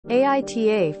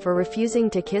AITA for refusing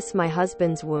to kiss my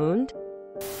husband's wound?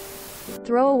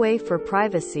 Throw away for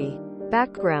privacy.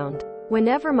 Background.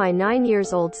 Whenever my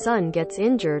 9-year-old son gets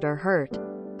injured or hurt,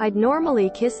 I'd normally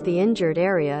kiss the injured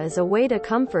area as a way to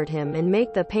comfort him and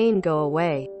make the pain go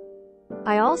away.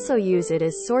 I also use it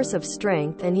as source of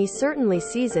strength, and he certainly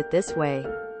sees it this way.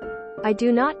 I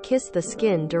do not kiss the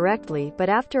skin directly, but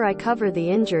after I cover the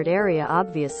injured area,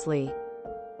 obviously.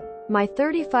 My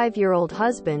 35-year-old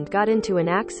husband got into an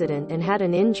accident and had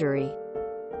an injury.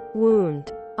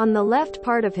 Wound. On the left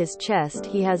part of his chest.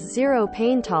 He has zero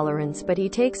pain tolerance, but he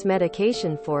takes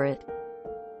medication for it.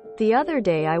 The other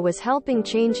day I was helping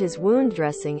change his wound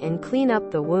dressing and clean up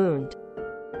the wound.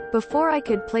 Before I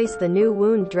could place the new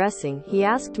wound dressing, he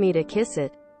asked me to kiss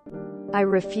it. I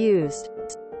refused.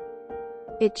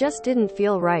 It just didn't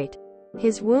feel right.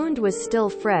 His wound was still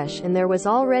fresh and there was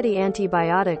already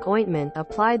antibiotic ointment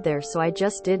applied there, so I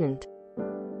just didn't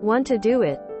want to do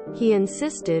it. He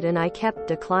insisted and I kept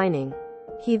declining.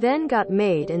 He then got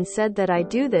mad and said that I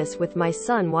do this with my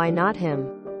son, why not him?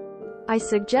 I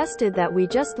suggested that we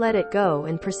just let it go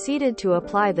and proceeded to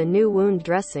apply the new wound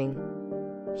dressing.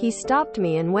 He stopped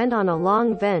me and went on a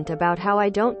long vent about how I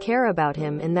don't care about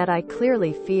him and that I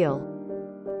clearly feel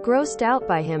grossed out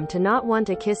by him to not want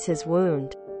to kiss his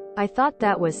wound. I thought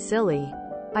that was silly.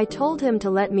 I told him to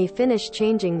let me finish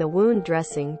changing the wound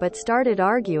dressing, but started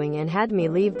arguing and had me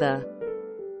leave the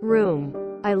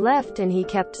room. I left and he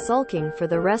kept sulking for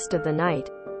the rest of the night.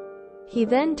 He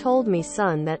then told me,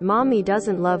 "Son, that mommy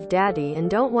doesn't love daddy and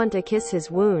don't want to kiss his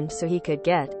wound so he could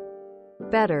get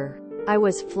better." I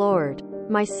was floored.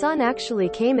 My son actually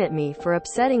came at me for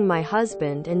upsetting my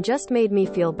husband and just made me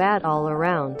feel bad all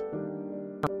around.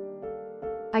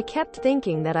 I kept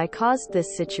thinking that I caused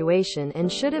this situation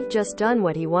and should have just done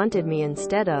what he wanted me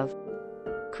instead of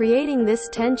creating this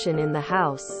tension in the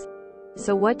house.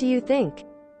 So what do you think?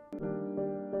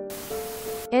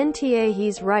 NTA,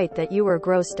 he's right that you were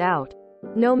grossed out.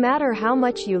 No matter how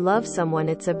much you love someone,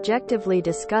 it's objectively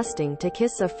disgusting to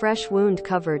kiss a fresh wound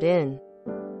covered in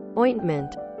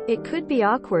ointment. It could be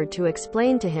awkward to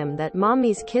explain to him that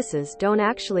mommy's kisses don't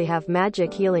actually have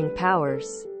magic healing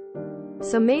powers.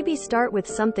 So maybe start with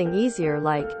something easier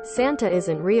like, "Santa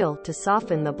isn't real," to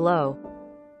soften the blow.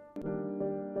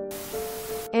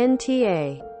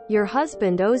 NTA. Your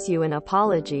husband owes you an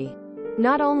apology.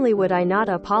 Not only would I not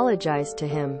apologize to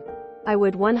him, I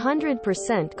would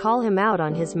 100% call him out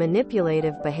on his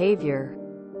manipulative behavior.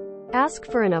 Ask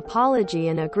for an apology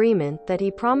and agreement that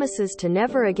he promises to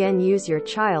never again use your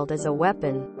child as a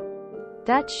weapon.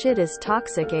 That shit is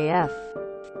toxic AF.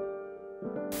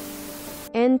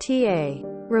 NTA.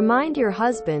 Remind your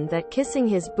husband that kissing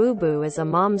his boo-boo is a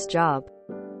mom's job,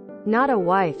 not a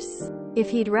wife's. If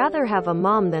he'd rather have a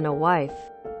mom than a wife,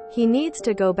 he needs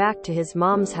to go back to his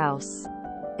mom's house.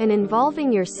 And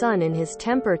involving your son in his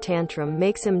temper tantrum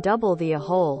makes him double the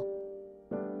a-hole.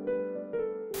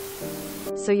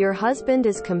 So your husband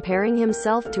is comparing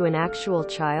himself to an actual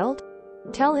child?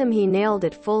 Tell him he nailed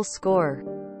it full score.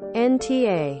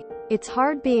 NTA. It's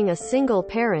hard being a single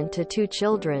parent to 2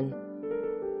 children.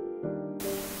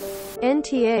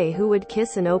 NTA. Who would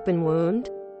kiss an open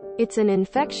wound? It's an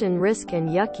infection risk and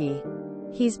yucky.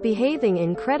 He's behaving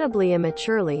incredibly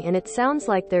immaturely, and it sounds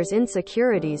like there's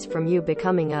insecurities from you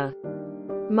becoming a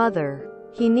mother.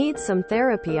 He needs some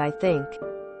therapy, I think.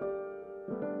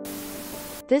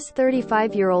 This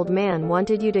 35-year-old man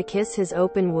wanted you to kiss his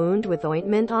open wound with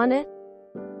ointment on it?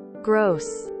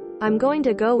 Gross. I'm going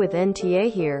to go with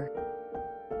NTA here.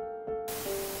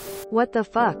 What the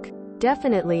fuck?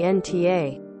 Definitely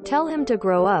NTA. Tell him to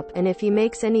grow up, and if he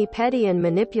makes any petty and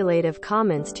manipulative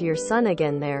comments to your son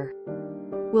again, there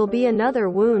will be another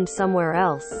wound somewhere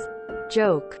else.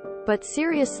 Joke. But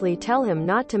seriously, tell him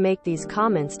not to make these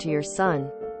comments to your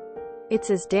son. It's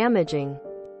as damaging.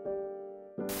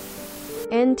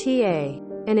 NTA.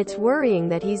 And it's worrying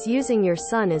that he's using your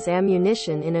son as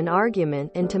ammunition in an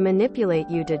argument and to manipulate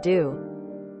you to do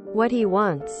what he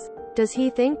wants. Does he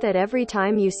think that every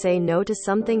time you say no to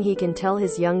something he can tell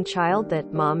his young child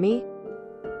that mommy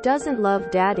doesn't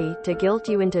love daddy to guilt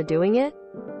you into doing it?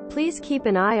 Please keep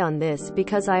an eye on this,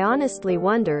 because I honestly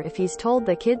wonder if he's told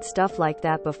the kid stuff like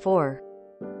that before.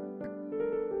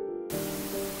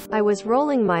 I was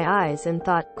rolling my eyes and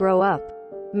thought, grow up,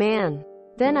 man.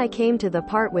 Then I came to the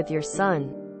part with your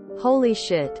son. Holy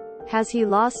shit. Has he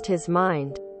lost his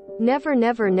mind? Never,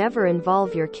 never, never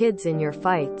involve your kids in your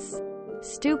fights.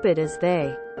 Stupid as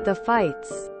they. The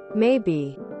fights.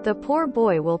 Maybe. The poor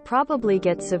boy will probably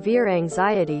get severe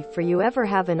anxiety for you ever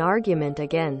have an argument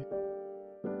again.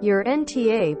 You're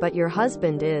NTA, but your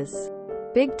husband is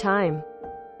big time.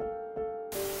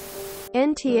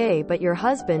 NTA, but your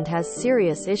husband has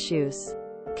serious issues.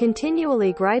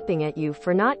 Continually griping at you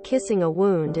for not kissing a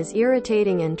wound is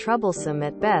irritating and troublesome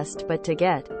at best, but to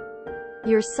get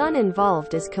your son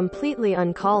involved is completely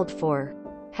uncalled for.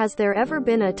 Has there ever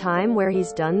been a time where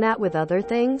he's done that with other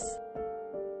things?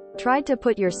 Tried to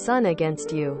put your son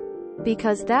against you?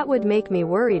 Because that would make me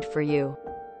worried for you.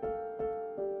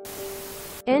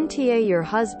 NTA, your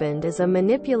husband is a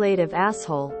manipulative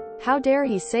asshole. How dare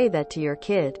he say that to your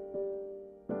kid?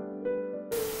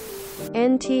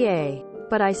 NTA.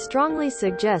 But I strongly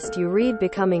suggest you read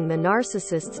Becoming the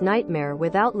Narcissist's Nightmare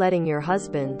without letting your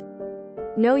husband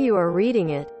know you are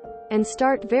reading it, and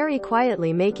start very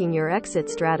quietly making your exit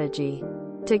strategy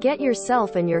to get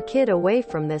yourself and your kid away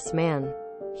from this man.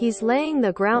 He's laying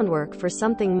the groundwork for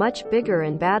something much bigger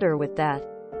and badder with that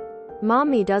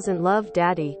 "mommy doesn't love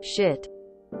daddy" shit.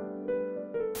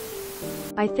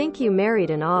 I think you married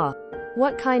an aw.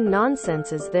 What kind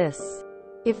nonsense is this?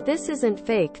 If this isn't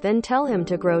fake, then tell him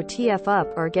to grow TF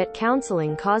up or get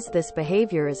counseling, cause this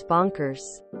behavior is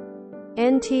bonkers.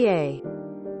 NTA.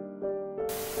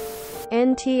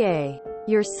 NTA.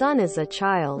 Your son is a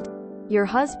child. Your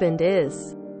husband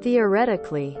is,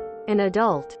 theoretically, an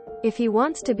adult. If he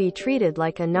wants to be treated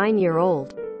like a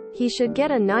 9-year-old, he should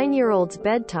get a 9-year-old's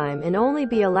bedtime and only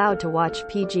be allowed to watch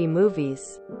PG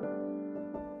movies.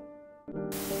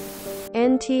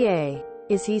 NTA.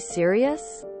 Is he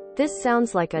serious? This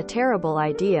sounds like a terrible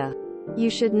idea. You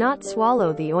should not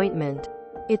swallow the ointment.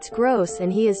 It's gross,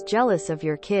 and he is jealous of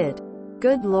your kid.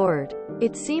 Good Lord.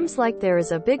 It seems like there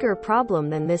is a bigger problem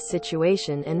than this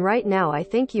situation, and right now I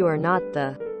think you are not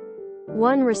the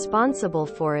one responsible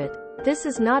for it. This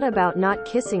is not about not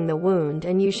kissing the wound,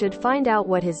 and you should find out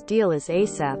what his deal is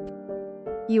ASAP.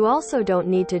 You also don't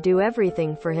need to do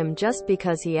everything for him just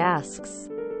because he asks.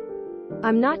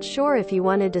 I'm not sure if he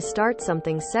wanted to start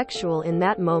something sexual in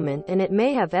that moment, and it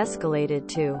may have escalated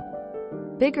to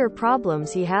bigger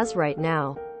problems he has right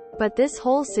now. But this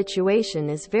whole situation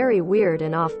is very weird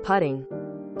and off-putting.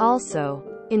 Also,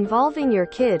 involving your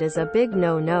kid is a big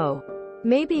no-no.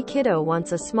 Maybe kiddo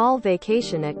wants a small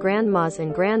vacation at grandma's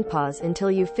and grandpa's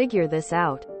until you figure this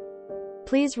out.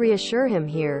 Please reassure him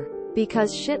here,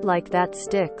 because shit like that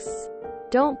sticks.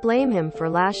 Don't blame him for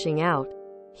lashing out.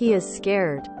 He is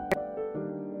scared.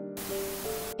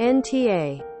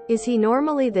 NTA. Is he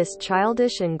normally this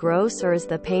childish and gross, or is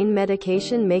the pain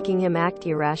medication making him act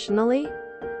irrationally?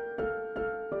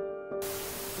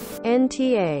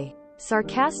 NTA.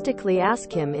 Sarcastically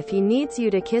ask him if he needs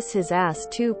you to kiss his ass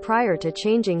too prior to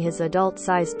changing his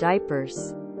adult-sized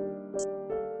diapers.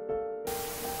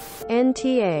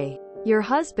 NTA. Your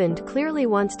husband clearly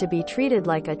wants to be treated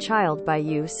like a child by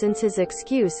you, since his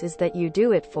excuse is that you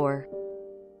do it for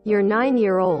your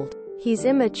 9-year-old. He's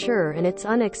immature, and it's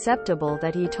unacceptable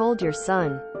that he told your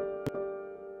son.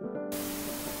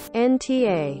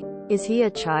 NTA. Is he a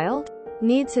child?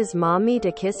 Needs his mommy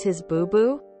to kiss his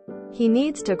boo-boo? He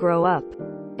needs to grow up.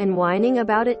 And whining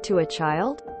about it to a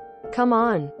child? Come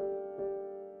on.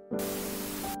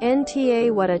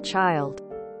 NTA. What a child.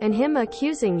 And him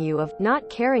accusing you of not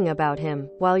caring about him,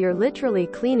 while you're literally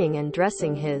cleaning and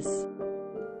dressing his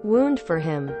wound for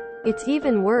him. It's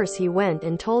even worse, he went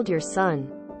and told your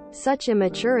son. Such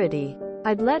immaturity.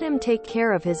 I'd let him take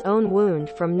care of his own wound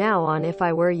from now on if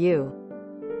I were you.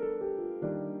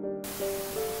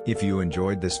 If you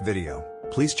enjoyed this video,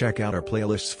 please check out our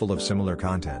playlists full of similar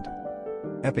content.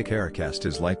 Epic Aircast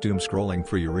is like doom scrolling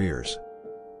for your ears.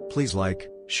 Please like,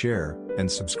 share,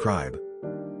 and subscribe.